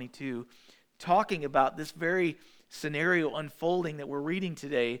 verse 22, talking about this very scenario unfolding that we're reading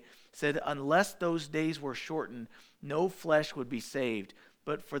today, said, unless those days were shortened, no flesh would be saved.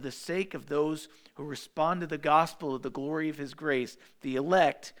 But for the sake of those who respond to the gospel of the glory of his grace, the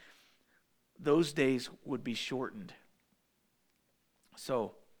elect, those days would be shortened.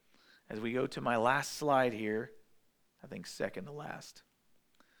 So, as we go to my last slide here, I think second to last.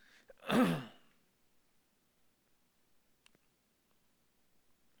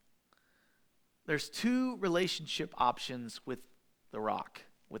 There's two relationship options with the rock,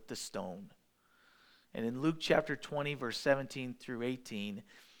 with the stone. And in Luke chapter 20, verse 17 through 18,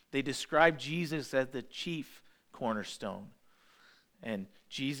 they describe Jesus as the chief cornerstone. And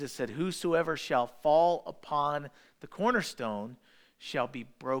Jesus said, whosoever shall fall upon the cornerstone shall be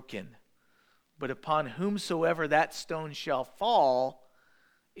broken. But upon whomsoever that stone shall fall,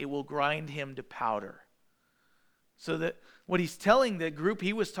 it will grind him to powder. So that what he's telling the group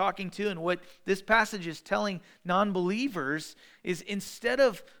he was talking to and what this passage is telling non-believers is instead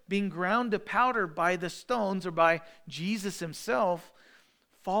of being ground to powder by the stones or by Jesus himself,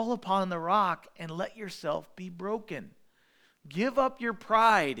 fall upon the rock and let yourself be broken. Give up your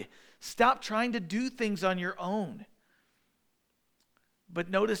pride. Stop trying to do things on your own. But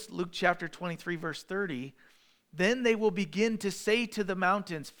notice Luke chapter 23, verse 30. Then they will begin to say to the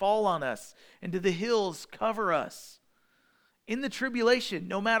mountains, fall on us, and to the hills, cover us. In the tribulation,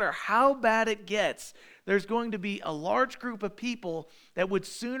 no matter how bad it gets, there's going to be a large group of people that would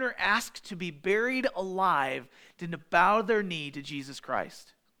sooner ask to be buried alive than to bow their knee to Jesus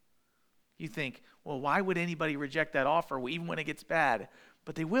Christ. You think, well, why would anybody reject that offer even when it gets bad?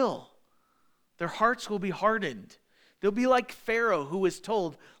 But they will. Their hearts will be hardened. They'll be like Pharaoh, who was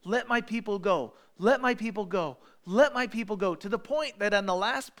told, let my people go, let my people go, let my people go. To the point that on the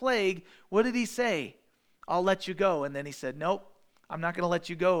last plague, what did he say? I'll let you go. And then he said, nope, I'm not going to let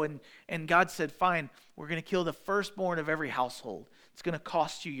you go. And God said, fine, we're going to kill the firstborn of every household. It's going to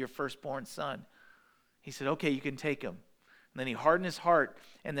cost you your firstborn son. He said, okay, you can take him. And then he hardened his heart.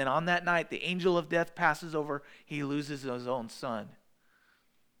 And then on that night, the angel of death passes over. He loses his own son.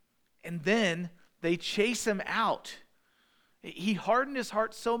 And then they chase him out. He hardened his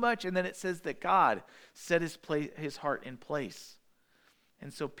heart so much, and then it says that God set his heart in place.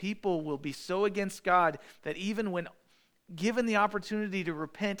 And so people will be so against God that even when given the opportunity to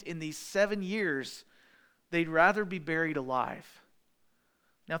repent in these 7 years, they'd rather be buried alive.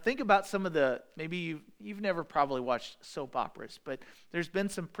 Now think about some of maybe you've never probably watched soap operas, but there's been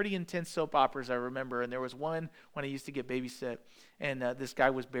some pretty intense soap operas I remember, and there was one when I used to get babysit, and this guy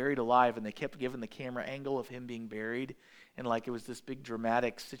was buried alive, and they kept giving the camera angle of him being buried, and like it was this big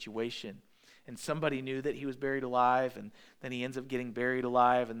dramatic situation. And somebody knew that he was buried alive, and then he ends up getting buried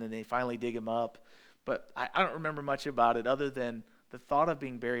alive, and then they finally dig him up. But I don't remember much about it other than the thought of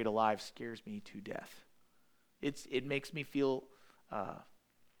being buried alive scares me to death. It makes me feel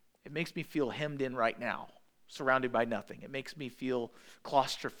hemmed in right now, surrounded by nothing. It makes me feel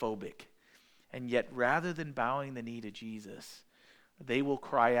claustrophobic. And yet, rather than bowing the knee to Jesus, they will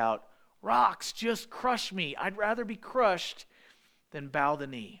cry out, "Rocks, just crush me. I'd rather be crushed than bow the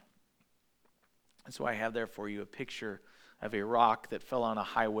knee." And so I have there for you a picture of a rock that fell on a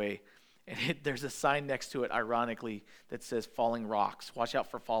highway, and there's a sign next to it, ironically, that says "Falling Rocks." Watch out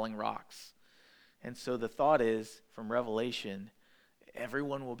for falling rocks. And so the thought is, from Revelation,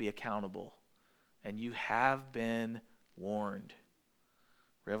 everyone will be accountable, and you have been warned.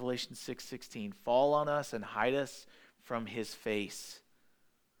 Revelation 6:16, fall on us and hide us from his face.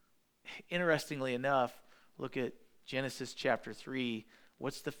 Interestingly enough, look at Genesis chapter 3.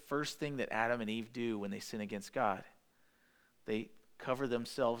 What's the first thing that Adam and Eve do when they sin against God? They cover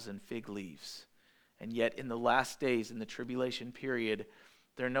themselves in fig leaves. And yet in the last days, in the tribulation period,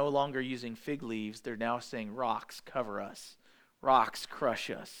 they're no longer using fig leaves. They're now saying, "Rocks, cover us. Rocks,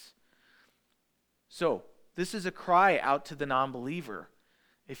 crush us." So this is a cry out to the non-believer.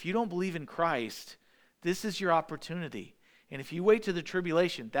 If you don't believe in Christ, this is your opportunity. And if you wait to the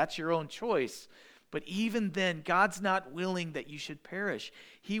tribulation, that's your own choice. But even then, God's not willing that you should perish.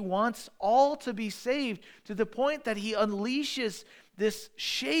 He wants all to be saved to the point that he unleashes this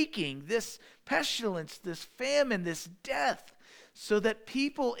shaking, this pestilence, this famine, this death, so that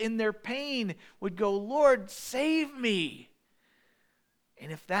people in their pain would go, "Lord, save me."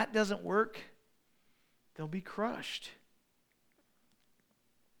 And if that doesn't work, they'll be crushed.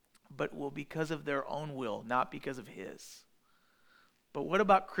 But will because of their own will, not because of his. But what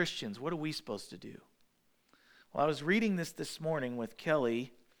about Christians? What are we supposed to do? Well, I was reading this morning with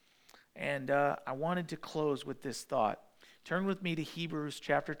Kelly, and I wanted to close with this thought. Turn with me to Hebrews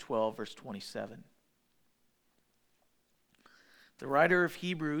chapter 12, verse 27. The writer of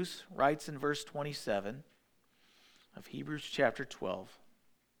Hebrews writes in verse 27 of Hebrews chapter 12.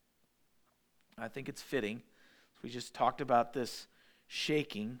 I think it's fitting. We just talked about this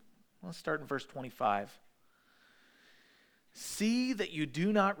shaking. Let's start in verse 25. See that you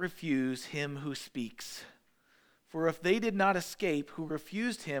do not refuse him who speaks. For if they did not escape who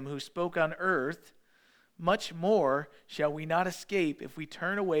refused him who spoke on earth, much more shall we not escape if we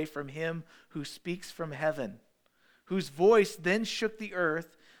turn away from him who speaks from heaven, whose voice then shook the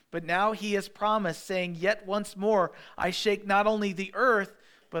earth, but now he has promised, saying, "Yet once more I shake not only the earth,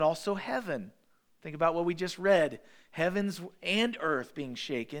 but also heaven." Think about what we just read, heavens and earth being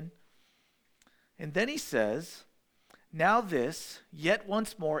shaken. And then he says, now this, yet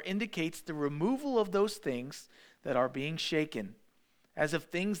once more, indicates the removal of those things that are being shaken, as of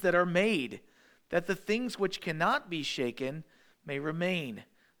things that are made, that the things which cannot be shaken may remain.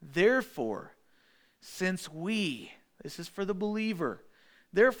 Therefore, since we, this is for the believer,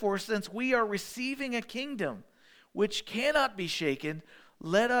 therefore, since we are receiving a kingdom which cannot be shaken,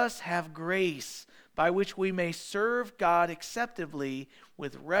 let us have grace by which we may serve God acceptably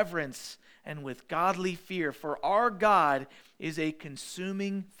with reverence and with godly fear. For our God is a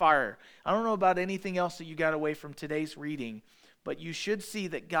consuming fire. I don't know about anything else that you got away from today's reading, but you should see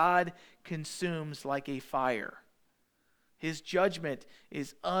that God consumes like a fire. His judgment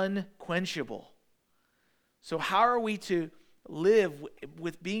is unquenchable. So how are we to live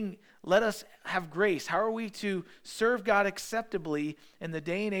with being, let us have grace? How are we to serve God acceptably in the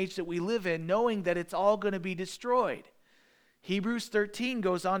day and age that we live in, knowing that it's all going to be destroyed? Hebrews 13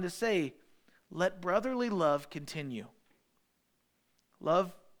 goes on to say, let brotherly love continue.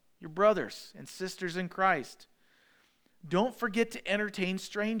 Love your brothers and sisters in Christ. Don't forget to entertain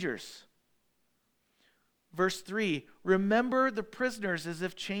strangers. Verse 3, remember the prisoners as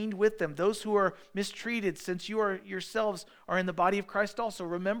if chained with them, those who are mistreated, since you are yourselves are in the body of Christ also.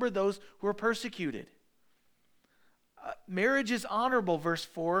 Remember those who are persecuted. Marriage is honorable, verse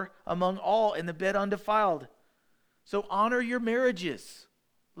 4, among all, in the bed undefiled. So honor your marriages.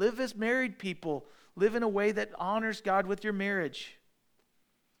 Live as married people. Live in a way that honors God with your marriage.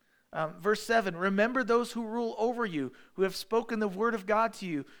 Verse 7, remember those who rule over you, who have spoken the word of God to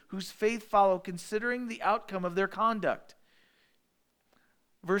you, whose faith follow, considering the outcome of their conduct.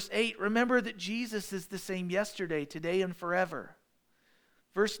 Verse 8, remember that Jesus is the same yesterday, today, and forever.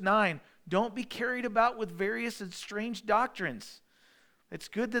 Verse 9, don't be carried about with various and strange doctrines. It's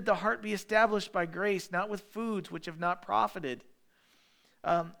good that the heart be established by grace, not with foods which have not profited.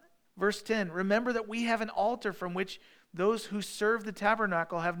 Verse 10, remember that we have an altar from which those who serve the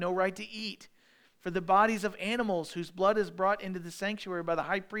tabernacle have no right to eat. For the bodies of animals whose blood is brought into the sanctuary by the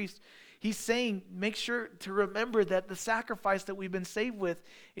high priest. He's saying, make sure to remember that the sacrifice that we've been saved with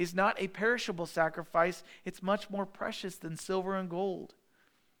is not a perishable sacrifice. It's much more precious than silver and gold.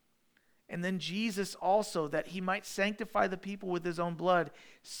 And then Jesus also, that he might sanctify the people with his own blood,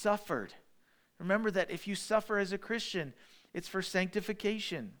 suffered. Remember that if you suffer as a Christian, it's for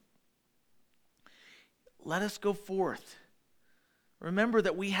sanctification. Let us go forth. Remember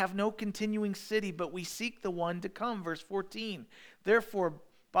that we have no continuing city, but we seek the one to come. Verse 14. Therefore,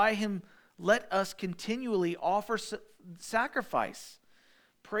 by him, let us continually offer sacrifice.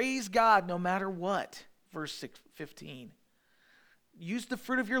 Praise God no matter what. Verse 15. Use the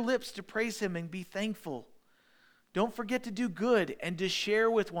fruit of your lips to praise him and be thankful. Don't forget to do good and to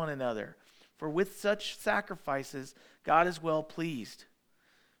share with one another, for with such sacrifices God is well pleased.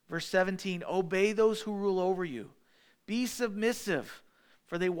 Verse 17, obey those who rule over you. Be submissive,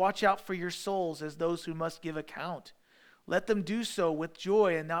 for they watch out for your souls as those who must give account. Let them do so with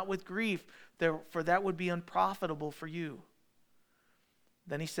joy and not with grief, for that would be unprofitable for you.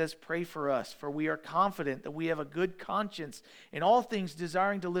 Then he says, pray for us, for we are confident that we have a good conscience, in all things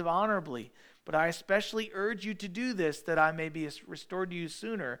desiring to live honorably. But I especially urge you to do this, that I may be restored to you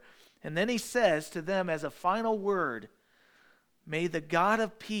sooner. And then he says to them as a final word, may the God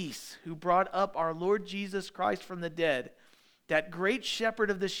of peace, who brought up our Lord Jesus Christ from the dead, that great shepherd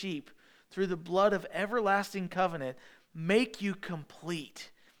of the sheep, through the blood of everlasting covenant, make you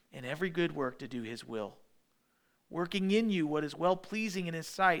complete in every good work to do his will, working in you what is well-pleasing in his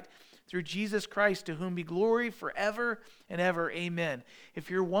sight, through Jesus Christ, to whom be glory forever and ever. Amen. If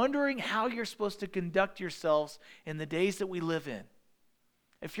you're wondering how you're supposed to conduct yourselves in the days that we live in,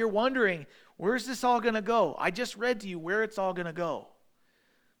 if you're wondering, where's this all going to go? I just read to you where it's all going to go.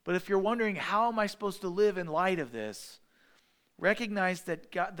 But if you're wondering, how am I supposed to live in light of this? Recognize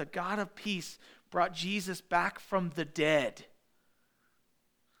that God, the God of peace, brought Jesus back from the dead.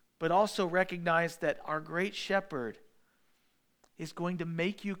 But also recognize that our great shepherd is going to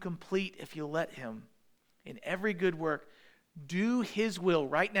make you complete if you let him in every good work. Do his will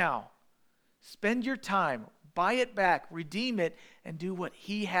right now. Spend your time. Buy it back, redeem it, and do what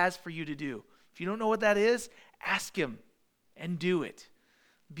he has for you to do. If you don't know what that is, ask him and do it.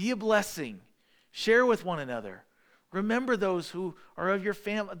 Be a blessing. Share with one another. Remember those who are of your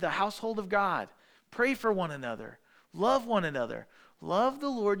family, the household of God. Pray for one another. Love one another. Love the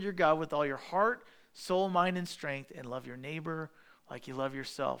Lord your God with all your heart, soul, mind, and strength, and love your neighbor like you love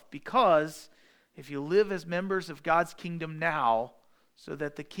yourself. Because if you live as members of God's kingdom now, so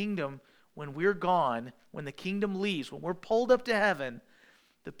that the kingdom, when we're gone, when the kingdom leaves, when we're pulled up to heaven,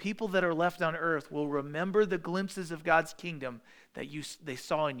 the people that are left on earth will remember the glimpses of God's kingdom that they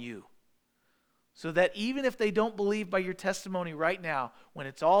saw in you. So that even if they don't believe by your testimony right now, when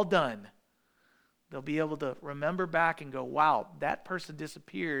it's all done, they'll be able to remember back and go, wow, that person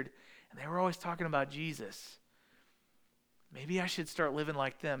disappeared and they were always talking about Jesus. Maybe I should start living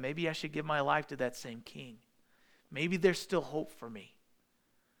like them. Maybe I should give my life to that same king. Maybe there's still hope for me.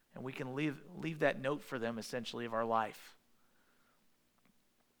 And we can leave that note for them, essentially, of our life.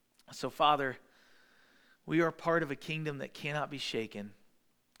 So, Father, we are part of a kingdom that cannot be shaken.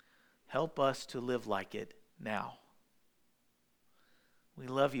 Help us to live like it now. We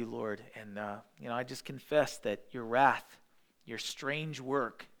love you, Lord. And, I just confess that your wrath, your strange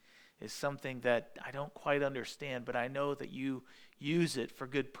work, is something that I don't quite understand, but I know that you use it for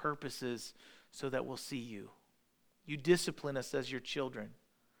good purposes so that we'll see you. You discipline us as your children.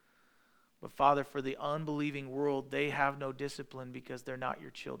 But Father, for the unbelieving world, they have no discipline because they're not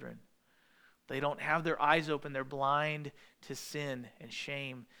your children. They don't have their eyes open. They're blind to sin and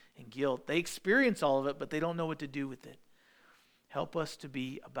shame and guilt. They experience all of it, but they don't know what to do with it. Help us to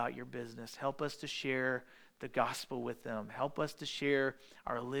be about your business. Help us to share the gospel with them. Help us to share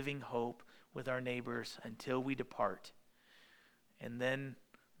our living hope with our neighbors until we depart. And then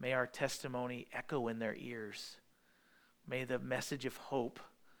may our testimony echo in their ears. May the message of hope,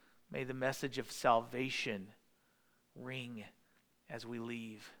 may the message of salvation ring as we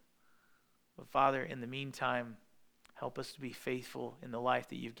leave. But Father, in the meantime, help us to be faithful in the life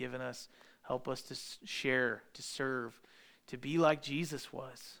that you've given us. Help us to share, to serve, to be like Jesus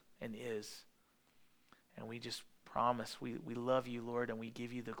was and is. And we just promise we love you, Lord, and we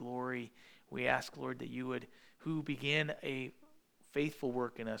give you the glory. We ask, Lord, that you would, who began a faithful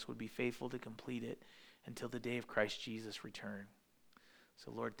work in us, would be faithful to complete it until the day of Christ Jesus' return.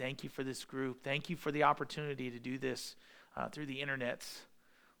 So, Lord, thank you for this group. Thank you for the opportunity to do this through the internets.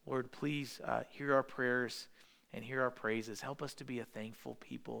 Lord, please hear our prayers and hear our praises. Help us to be a thankful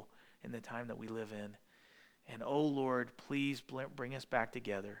people in the time that we live in. And, oh, Lord, please bring us back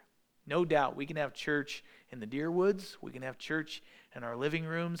together. No doubt we can have church in the deer woods. We can have church in our living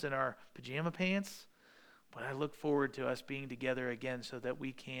rooms in our pajama pants. But I look forward to us being together again so that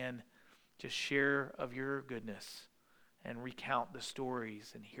we can just share of your goodness and recount the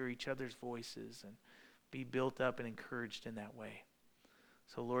stories and hear each other's voices and be built up and encouraged in that way.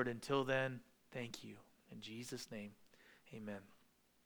 So, Lord, until then, thank you. In Jesus' name, amen.